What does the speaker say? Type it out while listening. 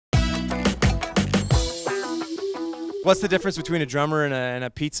What's the difference between a drummer and a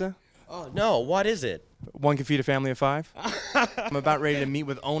pizza? Oh, no, what is it? One can feed a family of 5. I'm about ready to meet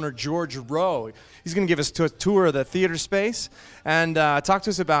with owner George Rowe. He's going to give us a tour of the theater space and talk to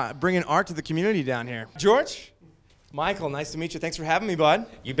us about bringing art to the community down here. George? Michael, nice to meet you. Thanks for having me, bud.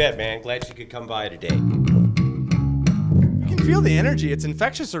 You bet, man. Glad you could come by today. You can feel the energy. It's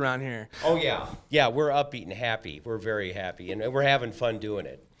infectious around here. Oh, yeah. Yeah, we're upbeat and happy. We're very happy, and we're having fun doing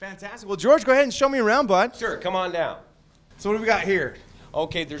it. Fantastic. Well, George, go ahead and show me around, bud. Sure, come on down. So what do we got here?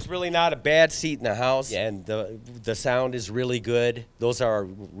 Okay, there's really not a bad seat in the house, and the sound is really good. Those are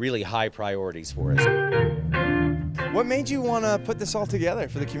really high priorities for us. What made you want to put this all together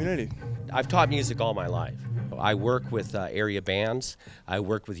for the community? I've taught music all my life. I work with area bands, I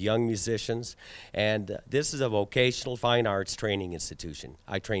work with young musicians, and this is a vocational fine arts training institution.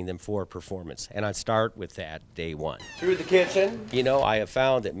 I train them for performance, and I start with that day one. Through the kitchen, you know, I have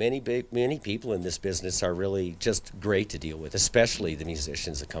found that many people in this business are really just great to deal with, especially the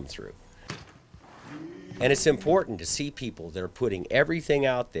musicians that come through. And it's important to see people that are putting everything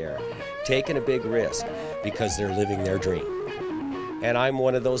out there, taking a big risk because they're living their dream. And I'm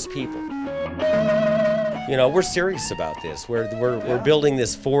one of those people. You know, we're serious about this. We're building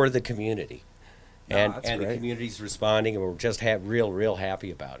this for the community, and the community's responding, and we're just real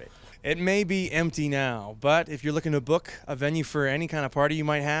happy about it. It may be empty now, but if you're looking to book a venue for any kind of party you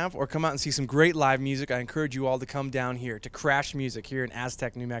might have, or come out and see some great live music, I encourage you all to come down here to Crash Music here in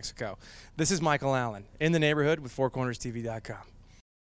Aztec, New Mexico. This is Michael Allen in the neighborhood with FourCornersTV.com.